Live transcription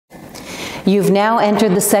You've now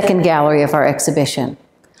entered the second gallery of our exhibition.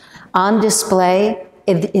 On display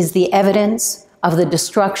is the evidence of the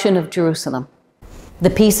destruction of Jerusalem. The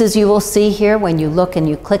pieces you will see here when you look and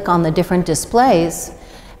you click on the different displays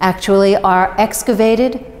actually are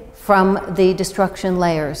excavated from the destruction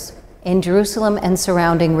layers in Jerusalem and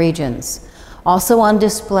surrounding regions. Also on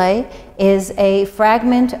display is a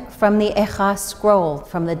fragment from the Echa scroll,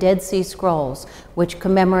 from the Dead Sea Scrolls, which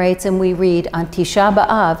commemorates, and we read on Tisha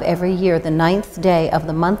B'Av every year, the 9th day of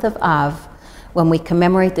the month of Av, when we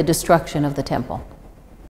commemorate the destruction of the temple.